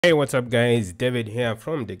Hey, what's up guys, David here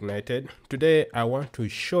from Dignited. Today I want to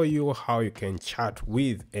show you how you can chat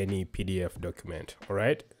with any PDF document. All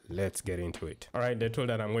right, let's get into it. All right, the tool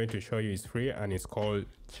that I'm going to show you is free and it's called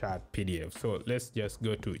chatPDF. So let's just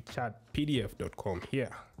go to chatpdf.com here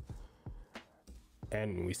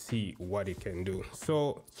and we see what it can do.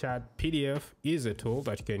 So chatPDF is a tool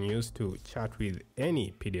that you can use to chat with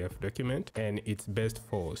any PDF document, and it's best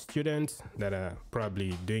for students that are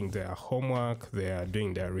probably doing their homework, they are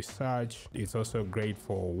doing their research. It's also great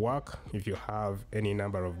for work if you have any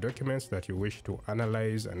number of documents that you wish to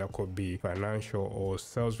analyze, and that could be financial or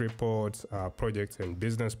sales reports, projects and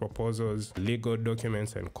business proposals, legal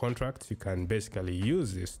documents and contracts. You can basically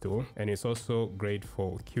use this tool, and it's also great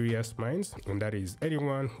for curious minds, and that is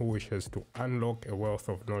anyone who wishes to unlock a wealth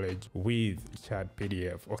of knowledge with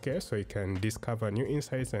chatPDF. Okay, so you can discover new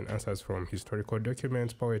insights and answers from historical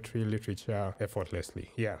documents, poetry, literature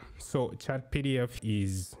effortlessly. Yeah, so chatPDF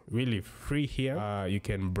is really free here. You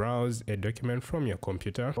can browse a document from your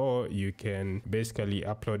computer, or you can basically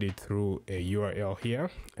upload it through a URL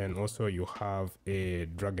here, and also you have a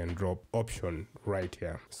drag and drop option right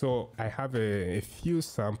here. So I have a few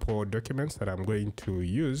sample documents that I'm going to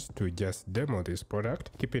use to just demo this product.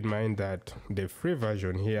 Keep in mind that the free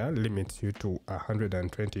version here limits you to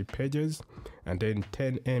 120 pages and then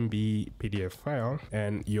 10 MB PDF file,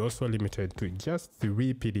 and you're also limited to just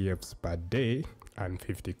 3 PDFs per day and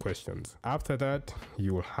 50 questions. After that,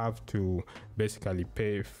 you will have to basically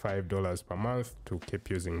pay $5 per month to keep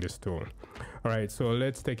using this tool. All right, so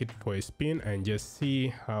let's take it for a spin and just see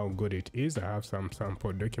how good it is. I have some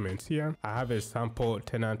sample documents here. I have a sample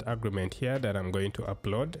tenant agreement here that I'm going to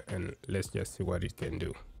upload, and let's just see what it can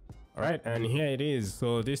do. All right, and here it is.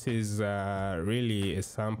 So this is really a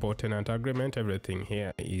sample tenant agreement. Everything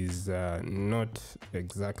here is not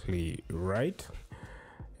exactly right.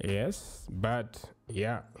 Yes, but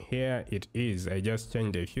yeah, here it is. I just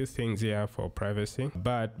changed a few things here for privacy,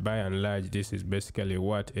 but by and large, this is basically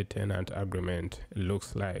what a tenant agreement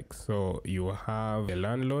looks like. So you have the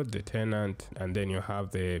landlord, the tenant, and then you have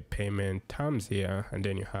the payment terms here, and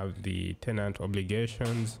then you have the tenant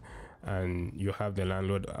obligations, and you have the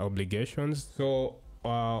landlord obligations. So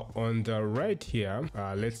on the right here,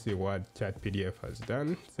 let's see what chatPDF has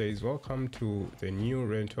done. It says, welcome to the new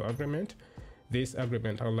rental agreement. This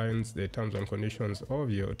agreement outlines the terms and conditions of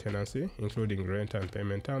your tenancy, including rent and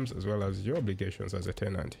payment terms, as well as your obligations as a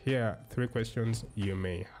tenant. Here are 3 questions you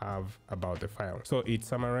may have about the file. So it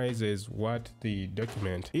summarizes what the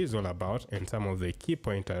document is all about and some of the key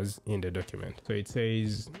pointers in the document. So it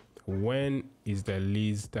says, when is the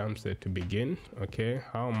lease term set to begin? Okay,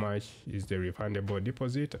 how much is the refundable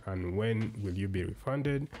deposit, and when will you be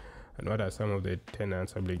refunded? And what are some of the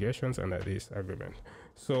tenant's obligations under this agreement?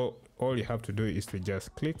 So all you have to do is to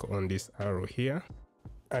just click on this arrow here,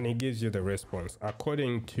 and it gives you the response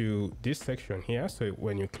according to this section here. So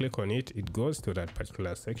when you click on it, it goes to that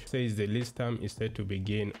particular section. It says the lease term is set to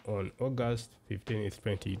begin on August 15th,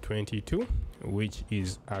 2022, which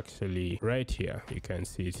is actually right here. You can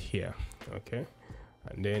see it here. Okay,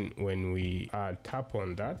 and then when we tap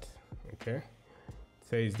on that, okay,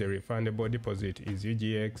 says the refundable deposit is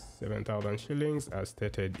UGX 7,000 shillings as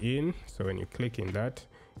stated in. So when you click in that,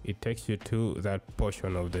 it takes you to that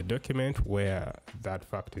portion of the document where that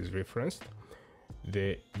fact is referenced.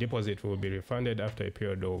 The deposit will be refunded after a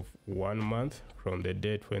period of 1 month from the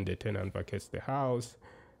date when the tenant vacates the house.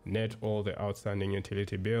 Net all the outstanding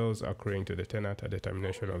utility bills accruing to the tenant at the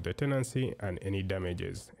termination of the tenancy and any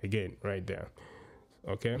damages. Again, right there.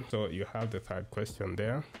 Okay, so you have the 3rd question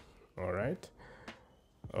there. All right.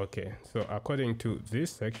 Okay, so according to this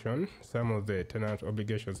section, some of the tenant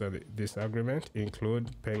obligations of this agreement include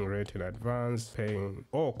paying rent in advance, paying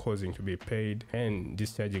or causing to be paid, and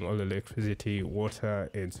discharging all electricity, water,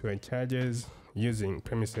 and sewer charges, using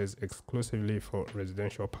premises exclusively for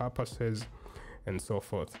residential purposes, and so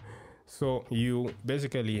forth. So you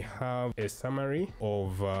basically have a summary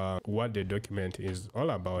of what the document is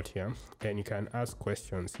all about here, and you can ask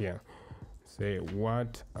questions here. Say,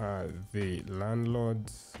 what are the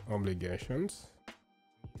landlord's obligations?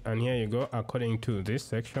 And here you go. According to this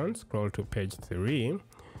section, scroll to page 3.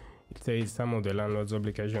 It says some of the landlord's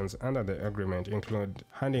obligations under the agreement include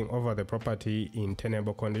handing over the property in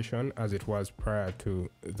tenable condition as it was prior to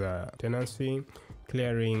the tenancy,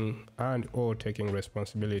 clearing and or taking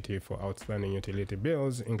responsibility for outstanding utility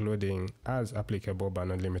bills, including as applicable but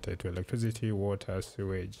not limited to electricity, water,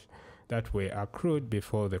 sewage, that were accrued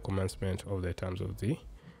before the commencement of the terms of the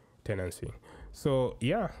tenancy. So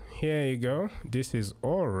yeah, here you go. This is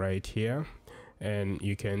all right here, and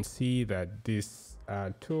you can see that this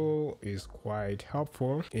tool is quite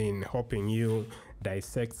helpful in helping you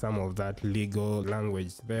dissect some of that legal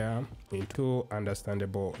language there into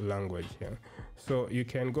understandable language here. So you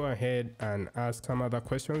can go ahead and ask some other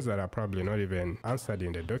questions that are probably not even answered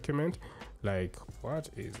in the document, like what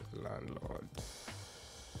is landlord?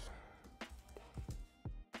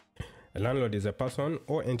 A landlord is a person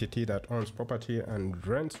or entity that owns property and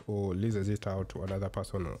rents or leases it out to another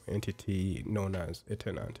person or entity known as a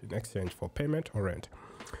tenant in exchange for payment or rent.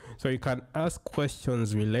 So you can ask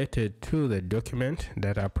questions related to the document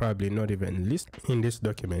that are probably not even listed in this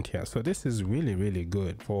document here. So this is really, really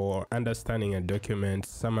good for understanding a document,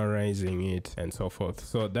 summarizing it, and so forth.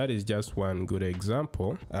 So that is just one good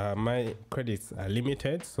example. My credits are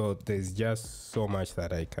limited, so there's just so much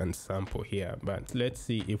that I can sample here. But let's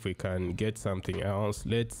see if we can get something else.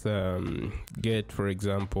 Let's get, for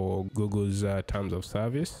example, Google's terms of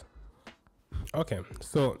service. Okay,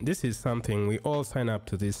 so this is something we all sign up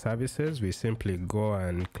to these services. We simply go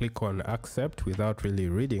and click on accept without really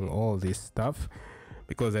reading all this stuff,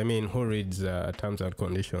 because I mean, who reads terms and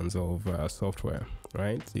conditions of software,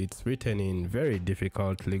 right? It's written in very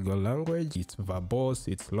difficult legal language. It's verbose,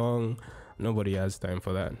 it's long. Nobody has time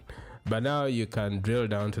for that. But now you can drill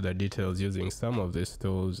down to the details using some of these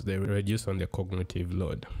tools. They reduce on the cognitive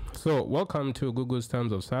load. So welcome to Google's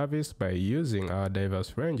terms of service. By using our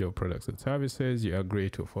diverse range of products and services, you agree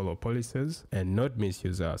to follow policies and not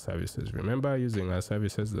misuse our services. Remember, using our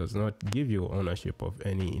services does not give you ownership of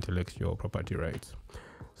any intellectual property rights.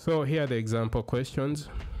 So here are the example questions.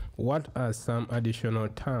 What are some additional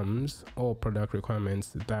terms or product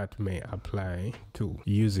requirements that may apply to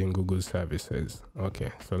using Google services?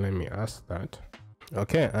 Okay, so let me ask that.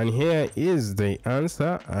 Okay, and here is the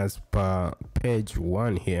answer as per page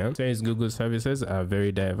 1 here. It says Google services are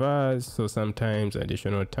very diverse, so sometimes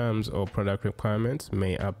additional terms or product requirements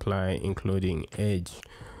may apply, including age.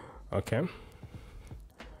 Okay.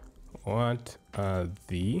 What are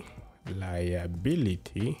the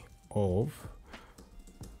liability of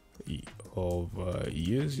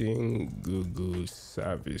using Google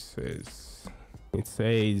services? It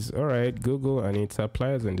says, all right, Google and its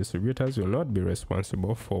suppliers and distributors will not be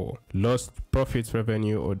responsible for lost profits,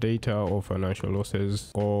 revenue, or data, or financial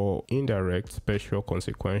losses, or indirect, special,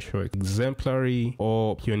 consequential, exemplary,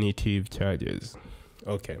 or punitive charges.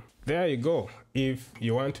 Okay, there you go. If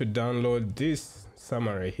you want to download this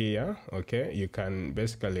summary here, okay, you can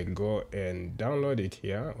basically go and download it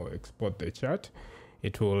here or export the chart.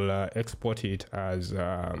 It will export it as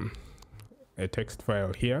a text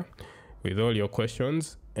file here with all your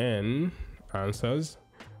questions and answers,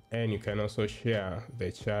 and you can also share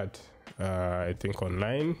the chat I think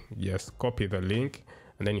online. Just copy the link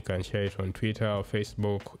and then you can share it on Twitter or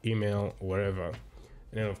Facebook, email, wherever. And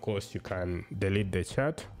then of course you can delete the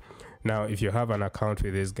chat. Now, if you have an account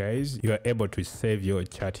with these guys, you are able to save your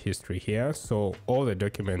chat history here. So all the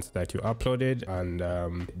documents that you uploaded and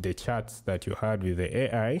the chats that you had with the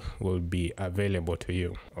AI will be available to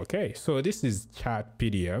you. Okay, so this is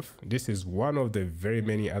chatPDF. This is one of the very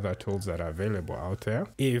many other tools that are available out there.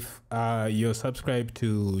 If you're subscribed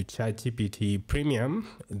to ChatGPT Premium,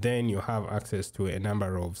 then you have access to a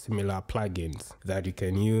number of similar plugins that you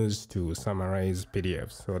can use to summarize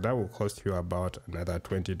PDFs. So that will cost you about another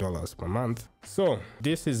 $20 per month. So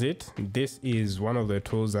this is it. This is one of the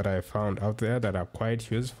tools that I found out there that are quite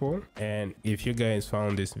useful. And if you guys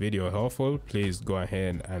found this video helpful, please go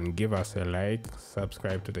ahead and give us a like,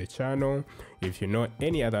 subscribe to the channel. If you know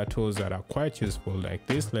any other tools that are quite useful like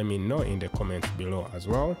this, let me know in the comments below as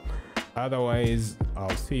well. Otherwise,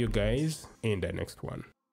 I'll see you guys in the next one.